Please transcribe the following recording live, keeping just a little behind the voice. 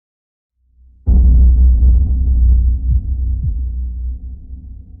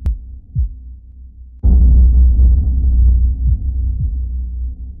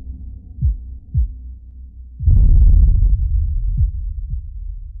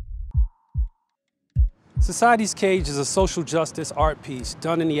Society's Cage is a social justice art piece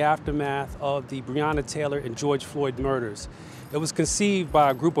done in the aftermath of the Breonna Taylor and George Floyd murders. It was conceived by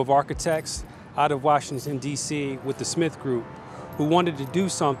a group of architects out of Washington, D.C. with the Smith Group, who wanted to do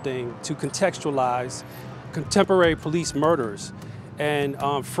something to contextualize contemporary police murders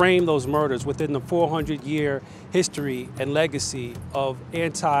and frame those murders within the 400-year history and legacy of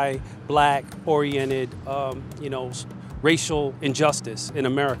anti-Black oriented, racial injustice in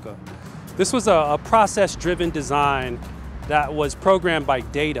America. This was a process-driven design that was programmed by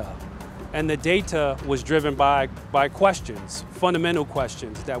data, and the data was driven by questions, fundamental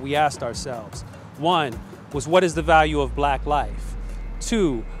questions that we asked ourselves. One was, what is the value of Black life?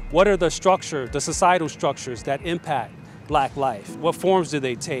 Two, what are the societal structures that impact Black life? What forms do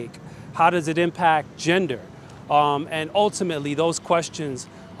they take? How does it impact gender? And ultimately, those questions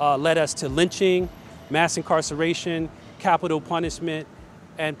led us to lynching, mass incarceration, capital punishment,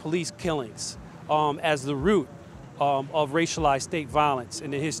 and police killings as the root of racialized state violence in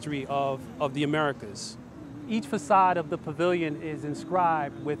the history of the Americas. Each facade of the pavilion is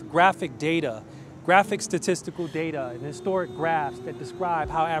inscribed with graphic data, graphic statistical data and historic graphs that describe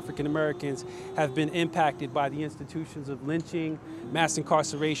how African Americans have been impacted by the institutions of lynching, mass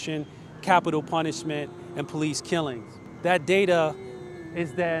incarceration, capital punishment, and police killings. That data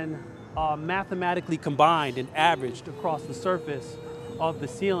is then mathematically combined and averaged across the surface of the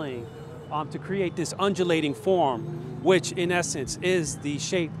ceiling to create this undulating form, which in essence is the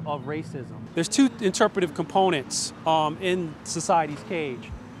shape of racism. There's two interpretive components in Society's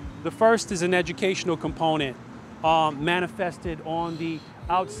Cage. The first is an educational component manifested on the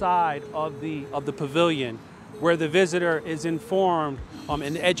outside of the pavilion, where the visitor is informed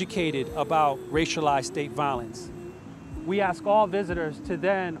and educated about racialized state violence. We ask all visitors to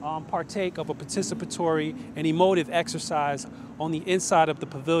then partake of a participatory and emotive exercise on the inside of the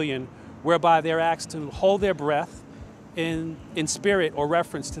pavilion, whereby they're asked to hold their breath in spirit or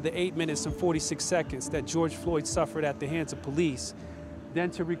reference to the 8 minutes and 46 seconds that George Floyd suffered at the hands of police, then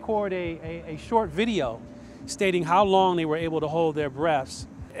to record a short video stating how long they were able to hold their breaths,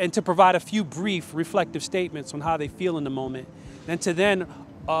 and to provide a few brief reflective statements on how they feel in the moment, and to then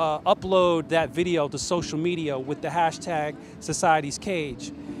upload that video to social media with the hashtag Society's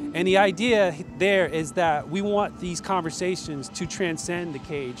Cage. And the idea there is that we want these conversations to transcend the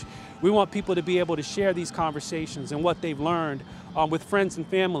cage. We want people to be able to share these conversations and what they've learned with friends and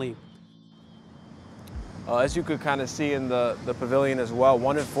family. As you could kind of see in the pavilion as well,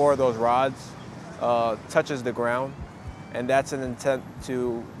 1 in 4 of those rods touches the ground. And that's an intent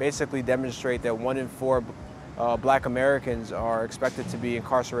to basically demonstrate that 1 in 4 Black Americans are expected to be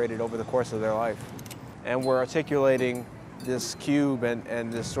incarcerated over the course of their life. And we're articulating this cube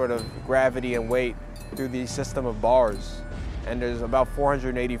and this sort of gravity and weight through the system of bars. And there's about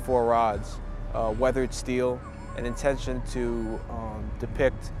 484 rods, weathered steel, an intention to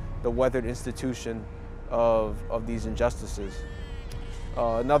depict the weathered institution of these injustices.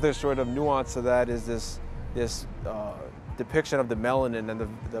 Another sort of nuance of that is this depiction of the melanin and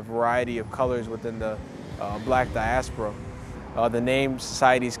the variety of colors within the Black diaspora. The name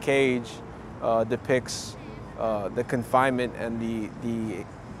Society's Cage depicts the confinement and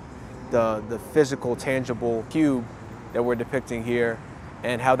the physical, tangible cube that we're depicting here,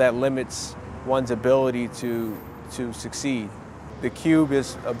 and how that limits one's ability to succeed. The cube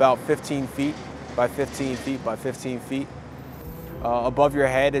is about 15 feet by 15 feet by 15 feet. Above your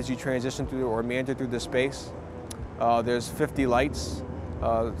head as you transition through or meander through the space, there's 50 lights,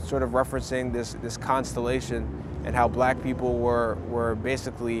 sort of referencing this constellation and how Black people were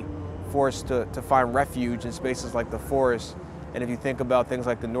basically forced to find refuge in spaces like the forest. And if you think about things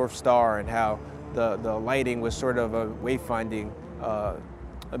like the North Star and how the lighting was sort of a wayfinding,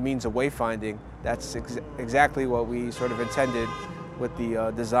 a means of wayfinding, that's exactly what we sort of intended with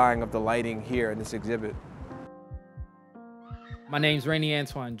the design of the lighting here in this exhibit. My name's Rainey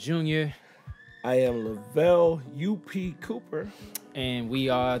Antoine Jr. I am Lavelle U.P. Cooper. And we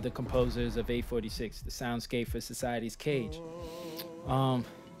are the composers of 846, the soundscape for Society's Cage.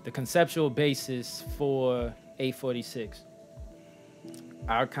 The conceptual basis for 846.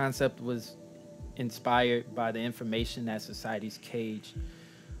 Our concept was inspired by the information that Society's Cage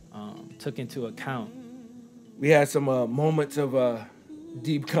took into account. We had some moments of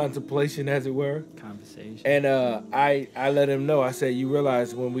deep contemplation, as it were. Conversation. And I let him know. I said, "You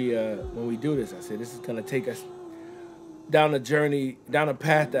realize when we do this," I said, "this is gonna take us down a journey, down a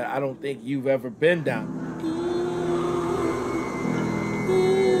path that I don't think you've ever been down."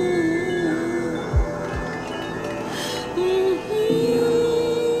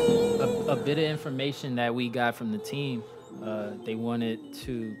 A bit of information that we got from the team, they wanted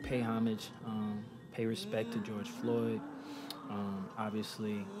to pay homage pay respect to George Floyd.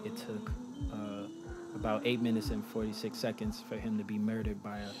 Obviously, it took about 8 minutes and 46 seconds for him to be murdered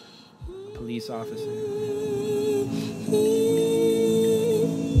by a police officer.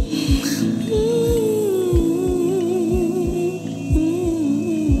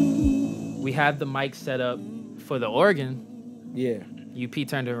 We had the mic set up for the organ. Yeah. UP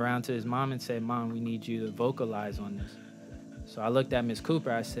turned around to his mom and said, "Mom, we need you to vocalize on this." So I looked at Miss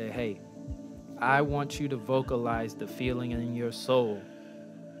Cooper. I said, "Hey, I want you to vocalize the feeling in your soul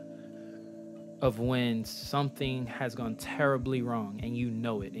of when something has gone terribly wrong and you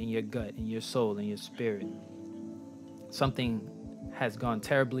know it in your gut, in your soul, in your spirit. Something has gone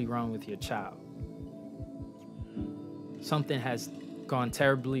terribly wrong with your child. Something has gone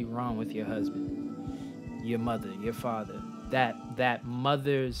terribly wrong with your husband, your mother, your father. That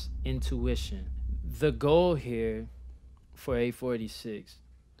mother's intuition." The goal here for 846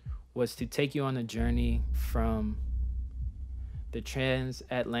 was to take you on a journey from the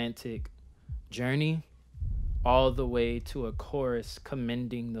transatlantic journey all the way to a chorus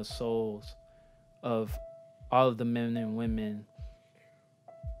commending the souls of all of the men and women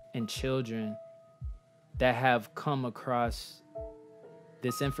and children that have come across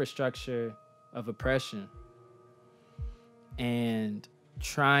this infrastructure of oppression, and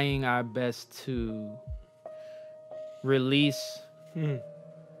trying our best to release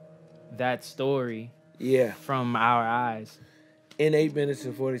that story from our eyes. In 8 minutes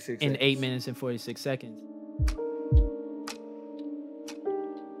and 46 seconds. In 8 minutes and 46 seconds.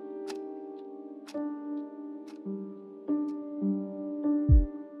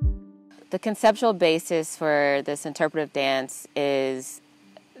 The conceptual basis for this interpretive dance is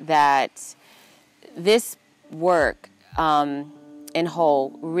that this work in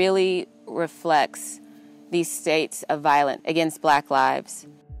whole really reflects these states of violence against Black lives.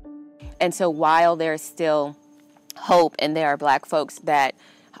 And so while there's still hope and there are Black folks that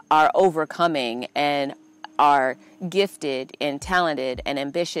are overcoming and are gifted and talented and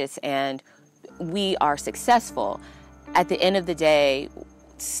ambitious and we are successful, at the end of the day,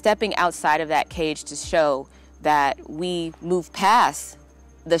 stepping outside of that cage to show that we move past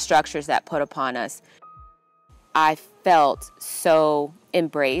the structures that put upon us, I felt so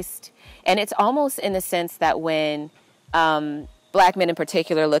embraced. And it's almost in the sense that when Black men in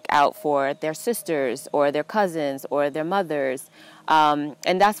particular look out for their sisters or their cousins or their mothers, and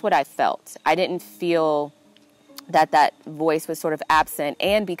that's what I felt. I didn't feel that voice was sort of absent.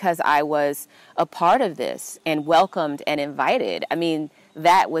 And because I was a part of this and welcomed and invited, I mean,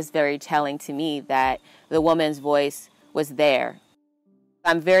 that was very telling to me that the woman's voice was there.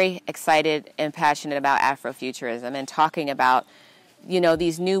 I'm very excited and passionate about Afrofuturism and talking about, you know,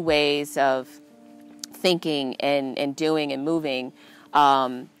 these new ways of thinking and doing and moving,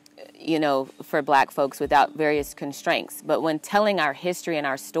 you know, for Black folks without various constraints. But when telling our history and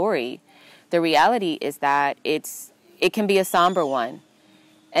our story, the reality is that it can be a somber one.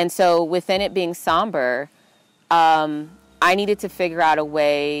 And so within it being somber, I needed to figure out a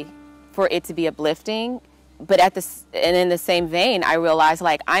way for it to be uplifting. But and in the same vein, I realized,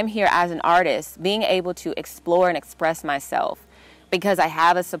 like, I'm here as an artist, being able to explore and express myself because I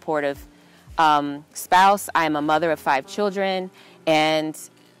have a supportive spouse. I am a mother of 5 children, and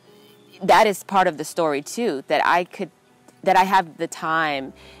that is part of the story too, that I have the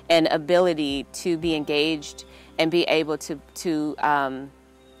time and ability to be engaged and be able to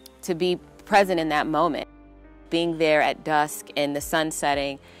be present in that moment. Being there at dusk in the sun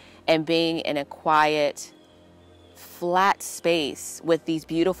setting and being in a quiet, flat space with these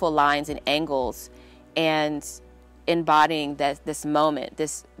beautiful lines and angles and embodying this moment,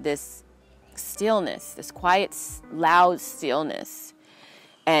 this stillness, this quiet, loud stillness,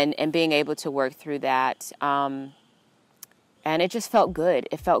 and being able to work through that. And it just felt good.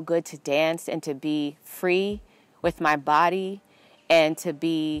 It felt good to dance and to be free with my body and to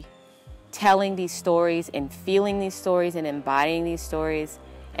be telling these stories and feeling these stories and embodying these stories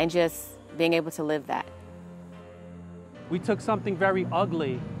and just being able to live that. We took something very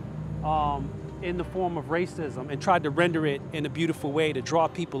ugly in the form of racism and tried to render it in a beautiful way to draw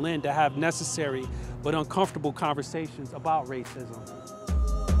people in to have necessary but uncomfortable conversations about racism.